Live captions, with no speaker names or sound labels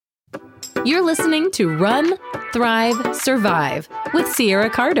You're listening to Run, Thrive, Survive with Sierra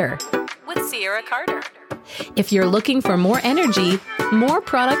Carter. If you're looking for more energy, more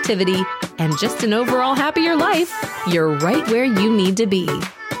productivity, and just an overall happier life, you're right where you need to be.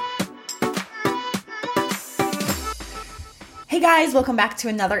 Hey guys, welcome back to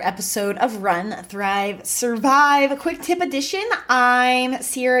another episode of Run, Thrive, Survive, a quick tip edition. I'm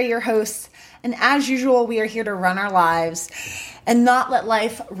Sierra, your host, and as usual, we are here to run our lives and not let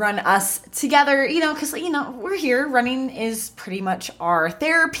life run us together, because, we're here. Running is pretty much our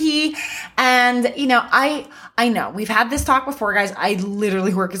therapy. And, I know we've had this talk before, guys. I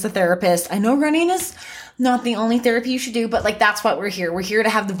literally work as a therapist. I know running is not the only therapy you should do, but that's what we're here. We're here to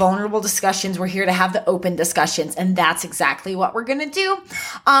have the vulnerable discussions. We're here to have the open discussions. And that's exactly what we're going to do.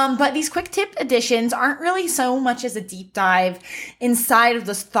 But these quick tip editions aren't really so much as a deep dive inside of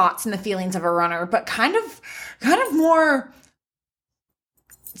the thoughts and the feelings of a runner, but kind of more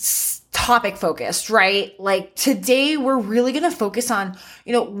topic focused, right? Like today we're really going to focus on,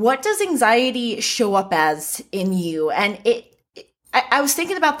 what does anxiety show up as in you? And I was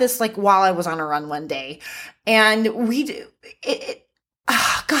thinking about this while I was on a run one day, and God, I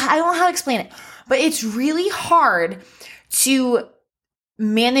don't know how to explain it, but it's really hard to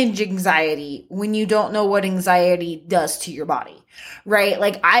manage anxiety when you don't know what anxiety does to your body,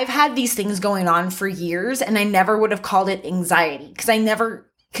 right? I've had these things going on for years, and I never would have called it anxiety because I never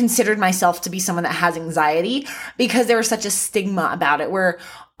considered myself to be someone that has anxiety because there was such a stigma about it where,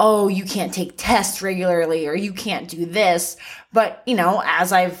 oh, you can't take tests regularly or you can't do this. But,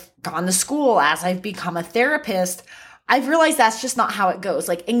 as I've gone to school, as I've become a therapist, I've realized that's just not how it goes.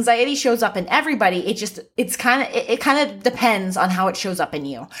 Anxiety shows up in everybody. It kind of depends on how it shows up in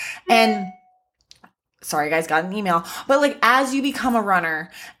you. And sorry guys, got an email. But as you become a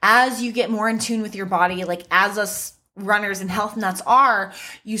runner, as you get more in tune with your body, as us runners and health nuts are,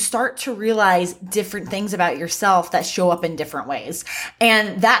 you start to realize different things about yourself that show up in different ways.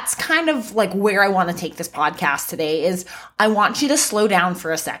 And that's kind of where I want to take this podcast today is I want you to slow down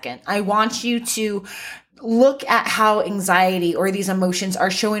for a second. I want you to look at how anxiety or these emotions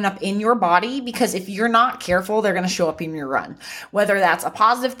are showing up in your body, because if you're not careful, they're going to show up in your run, whether that's a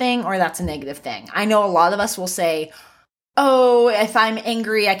positive thing or that's a negative thing. I know a lot of us will say, oh, if I'm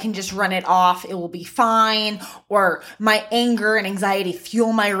angry, I can just run it off. It will be fine. Or my anger and anxiety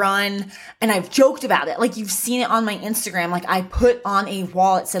fuel my run. And I've joked about it. You've seen it on my Instagram. I put on a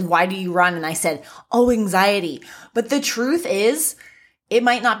wall, it said, why do you run? And I said, oh, anxiety. But the truth is, it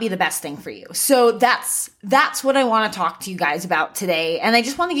might not be the best thing for you. So that's what I want to talk to you guys about today. And I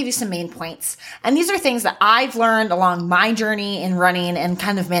just want to give you some main points. And these are things that I've learned along my journey in running and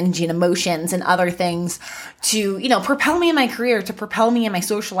kind of managing emotions and other things to, propel me in my career, to propel me in my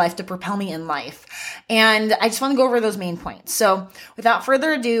social life, to propel me in life. And I just want to go over those main points. So without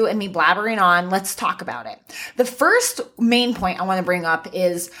further ado and me blabbering on, let's talk about it. The first main point I want to bring up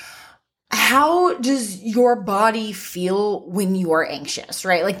is, how does your body feel when you are anxious,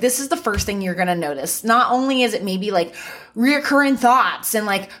 right? This is the first thing you're going to notice. Not only is it maybe reoccurring thoughts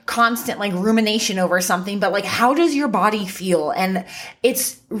and constant rumination over something, but how does your body feel? And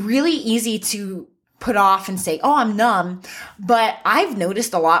it's really easy to put off and say, oh, I'm numb. But I've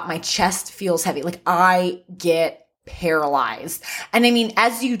noticed a lot, my chest feels heavy. I get paralyzed. And I mean,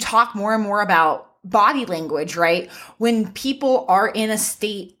 as you talk more and more about body language, right? When people are in a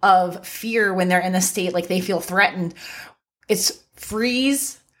state of fear, when they're in a state they feel threatened, it's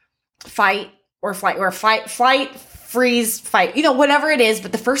freeze, fight, or flight, or flight, freeze, fight, whatever it is.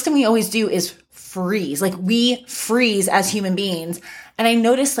 But the first thing we always do is freeze. We freeze as human beings. And I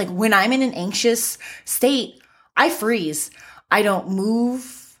notice when I'm in an anxious state, I freeze. I don't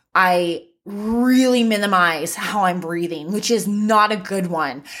move. I really minimize how I'm breathing, which is not a good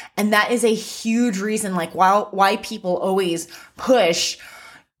one. And that is a huge reason why people always push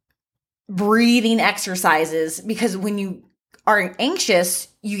breathing exercises, because when you are anxious,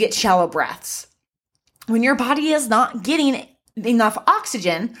 you get shallow breaths. When your body is not getting enough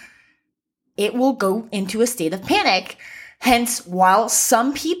oxygen, it will go into a state of panic. Hence, while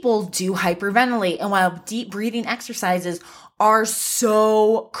some people do hyperventilate and while deep breathing exercises are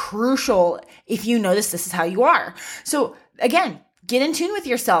so crucial, if you notice this is how you are. So again, get in tune with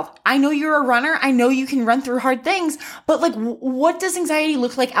yourself. I know you're a runner. I know you can run through hard things, but what does anxiety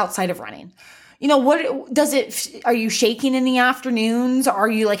look like outside of running? What does it, are you shaking in the afternoons? Are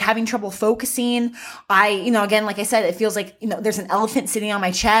you having trouble focusing? Again, like I said, it feels there's an elephant sitting on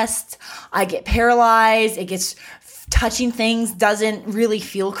my chest. I get paralyzed. It gets touching things doesn't really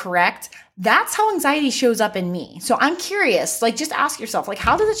feel correct. That's how anxiety shows up in me. So I'm curious, like just ask yourself, like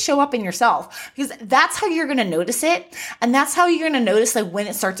how does it show up in yourself? Because that's how you're going to notice it. And that's how you're going to notice like when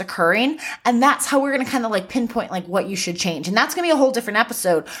it starts occurring. And that's how we're going to kind of like pinpoint like what you should change. And that's going to be a whole different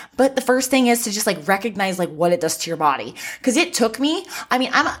episode. But the first thing is to just like recognize like what it does to your body. Because it took me, I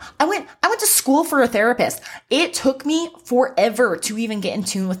went to school for a therapist. It took me forever to even get in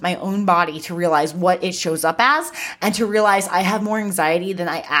tune with my own body to realize what it shows up as and to realize I have more anxiety than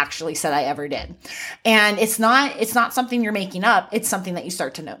I actually said I ever did. And it's not something you're making up. It's something that you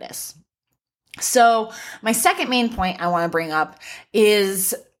start to notice. So my second main point I want to bring up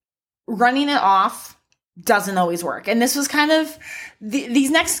is running it off doesn't always work. And this was kind of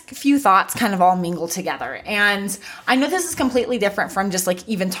these next few thoughts kind of all mingle together. And I know this is completely different from just like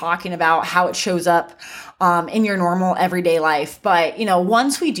even talking about how it shows up in your normal everyday life. But, you know,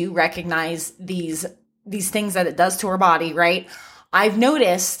 once we do recognize these things that it does to our body, right? I've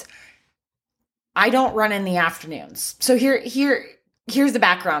noticed I don't run in the afternoons. So here's the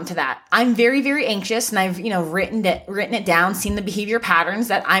background to that. I'm very, very anxious, and I've, written it down, seen the behavior patterns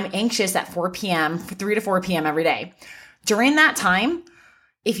that I'm anxious at 4 p.m., 3 to 4 p.m. every day. During that time,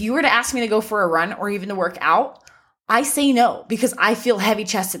 if you were to ask me to go for a run or even to work out, I say no because I feel heavy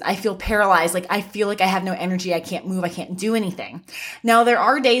chested. I feel paralyzed. Like I feel like I have no energy. I can't move. I can't do anything. Now there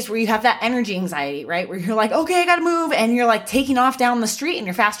are days where you have that energy anxiety, right? Where you're like, okay, I got to move. And you're like taking off down the street and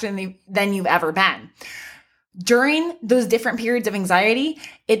you're faster than you've ever been. During those different periods of anxiety,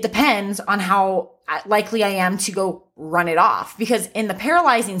 it depends on how likely I am to go run it off. Because in the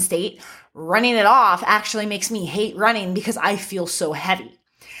paralyzing state, running it off actually makes me hate running because I feel so heavy.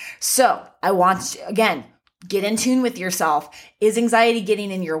 So I want to, again, get in tune with yourself. Is anxiety getting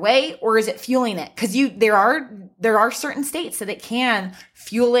in your way or is it fueling it? Because there are certain states that it can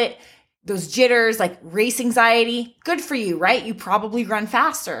fuel it. Those jitters, like race anxiety, good for you, right? You probably run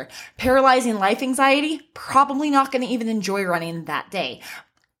faster. Paralyzing life anxiety, probably not going to even enjoy running that day.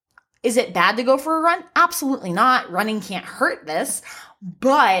 Is it bad to go for a run? Absolutely not. Running can't hurt this,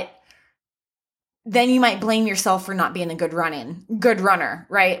 but then you might blame yourself for not being a good runner,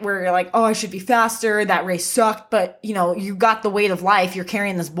 right? Where you're like, oh, I should be faster. That race sucked. But you got the weight of life. You're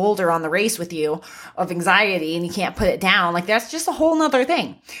carrying this boulder on the race with you of anxiety and you can't put it down. Like that's just a whole nother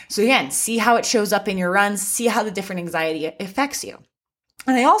thing. So again, see how it shows up in your runs, see how the different anxiety affects you.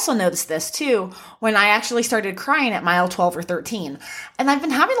 And I also noticed this too when I actually started crying at mile 12 or 13. And I've been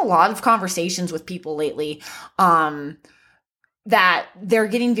having a lot of conversations with people lately, that they're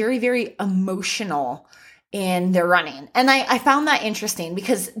getting very, very emotional in their running. And I found that interesting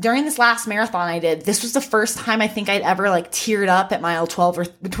because during this last marathon I did, this was the first time I think I'd ever like teared up at mile 12 or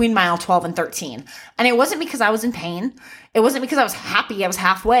between mile 12 and 13. And it wasn't because I was in pain. It wasn't because I was happy. I was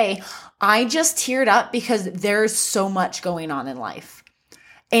halfway. I just teared up because there's so much going on in life.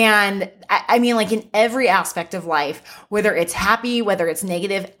 And I mean, like in every aspect of life, whether it's happy, whether it's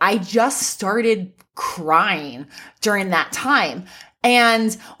negative, I just started crying during that time.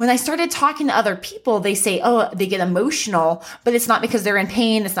 And when I started talking to other people, they say, oh, they get emotional, but it's not because they're in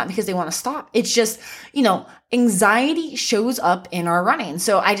pain. It's not because they want to stop. It's just, anxiety shows up in our running.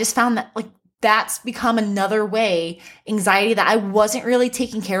 So I just found that like that's become another way anxiety that I wasn't really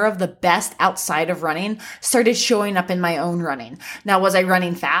taking care of the best outside of running started showing up in my own running. Now, was I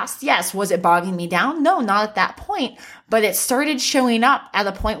running fast? Yes. Was it bogging me down? No, not at that point, but it started showing up at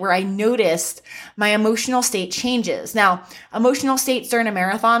a point where I noticed my emotional state changes. Now, emotional states during a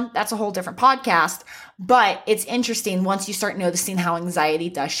marathon, that's a whole different podcast, but it's interesting once you start noticing how anxiety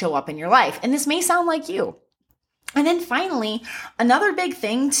does show up in your life. And this may sound like you. And then finally, another big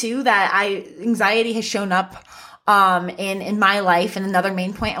thing too that anxiety has shown up in my life, and another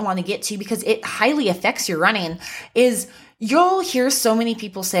main point I want to get to because it highly affects your running, is you'll hear so many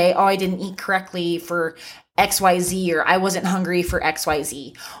people say, oh, I didn't eat correctly for XYZ, or I wasn't hungry for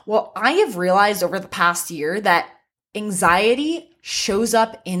XYZ. Well, I have realized over the past year that anxiety shows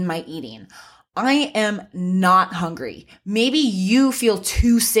up in my eating. I am not hungry. Maybe you feel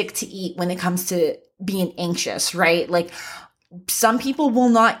too sick to eat when it comes to being anxious, right? Like some people will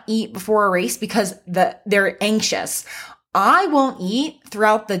not eat before a race because they're anxious. I won't eat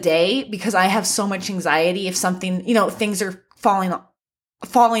throughout the day because I have so much anxiety if something, things are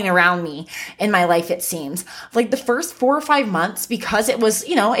falling around me in my life, it seems. Like the first 4 or 5 months, because it was,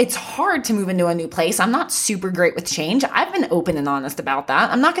 it's hard to move into a new place. I'm not super great with change. I've been open and honest about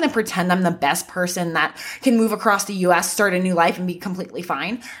that. I'm not going to pretend I'm the best person that can move across the US, start a new life and be completely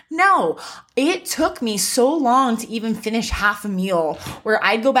fine. No, it took me so long to even finish half a meal where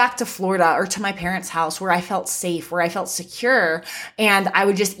I'd go back to Florida or to my parents' house where I felt safe, where I felt secure, and I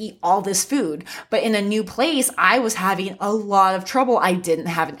would just eat all this food. But in a new place, I was having a lot of trouble. I did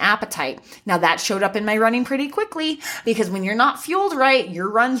didn't have an appetite. Now that showed up in my running pretty quickly because when you're not fueled right, your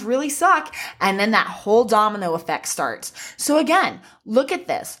runs really suck. And then that whole domino effect starts. So again, look at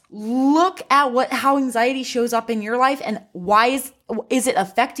this. Look at how anxiety shows up in your life and why is it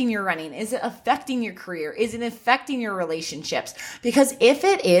affecting your running? Is it affecting your career? Is it affecting your relationships? Because if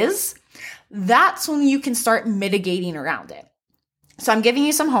it is, that's when you can start mitigating around it. So I'm giving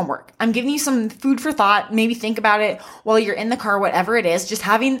you some homework. I'm giving you some food for thought. Maybe think about it while you're in the car, whatever it is, just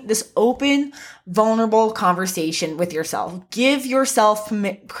having this open, vulnerable conversation with yourself. Give yourself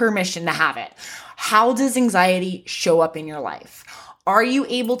permission to have it. How does anxiety show up in your life? Are you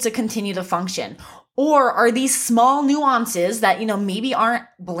able to continue to function? Or are these small nuances that, maybe aren't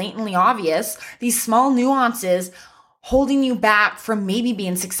blatantly obvious, these small nuances holding you back from maybe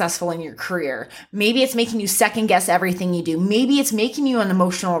being successful in your career? Maybe it's making you second guess everything you do. Maybe it's making you an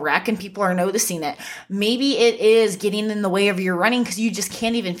emotional wreck and people are noticing it. Maybe it is getting in the way of your running because you just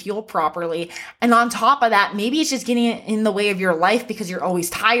can't even fuel properly. And on top of that, maybe it's just getting in the way of your life because you're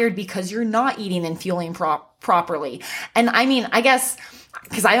always tired because you're not eating and fueling properly. And I guess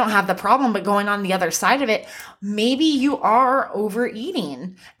because I don't have the problem, but going on the other side of it, maybe you are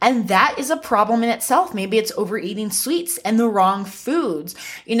overeating and that is a problem in itself. Maybe it's overeating sweets and the wrong foods.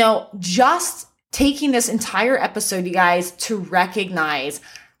 Just taking this entire episode, you guys, to recognize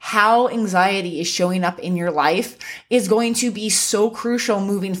how anxiety is showing up in your life is going to be so crucial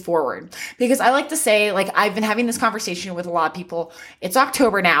moving forward. Because I like to say, I've been having this conversation with a lot of people. It's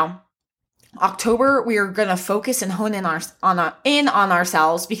October now. October, we are going to focus and hone in on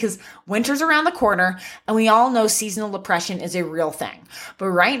ourselves because winter's around the corner and we all know seasonal depression is a real thing. But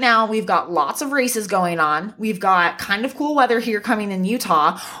right now we've got lots of races going on. We've got kind of cool weather here coming in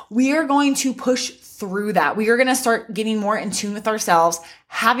Utah. We are going to push through that. We are going to start getting more in tune with ourselves,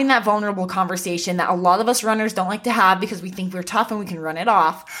 having that vulnerable conversation that a lot of us runners don't like to have because we think we're tough and we can run it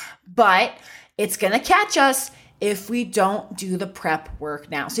off, but it's going to catch us if we don't do the prep work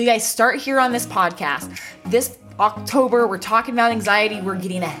now. So you guys start here on this podcast. This October, we're talking about anxiety. We're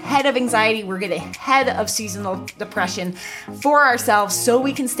getting ahead of anxiety. We're getting ahead of seasonal depression for ourselves so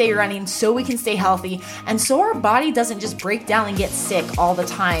we can stay running, so we can stay healthy, and so our body doesn't just break down and get sick all the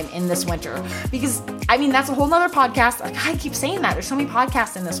time in this winter. Because, that's a whole nother podcast. I keep saying that. There's so many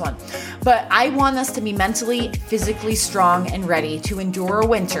podcasts in this one. But I want us to be mentally, physically strong and ready to endure a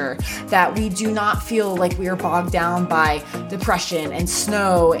winter that we do not feel like we are bogged down by depression and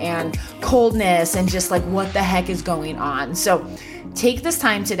snow and coldness and just what the heck is going on. So take this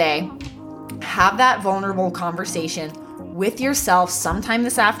time today, have that vulnerable conversation with yourself sometime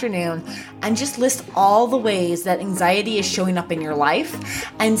this afternoon, and just list all the ways that anxiety is showing up in your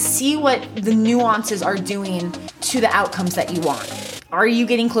life and see what the nuances are doing to the outcomes that you want. Are you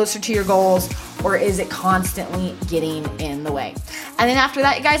getting closer to your goals, or is it constantly getting in the way? And then after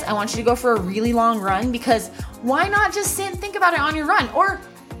that, you guys, I want you to go for a really long run, because why not just sit and think about it on your run? Or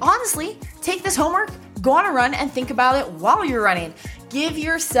honestly, take this homework, go on a run and think about it while you're running. Give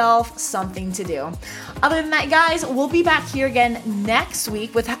yourself something to do. Other than that, guys, we'll be back here again next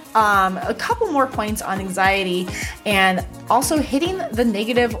week with a couple more points on anxiety and also hitting the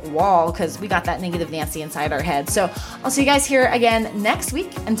negative wall, because we got that negative Nancy inside our head. So I'll see you guys here again next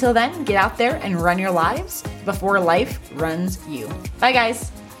week. Until then, get out there and run your lives before life runs you. Bye,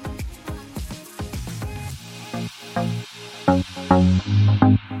 guys.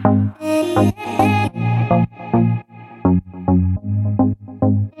 Hey.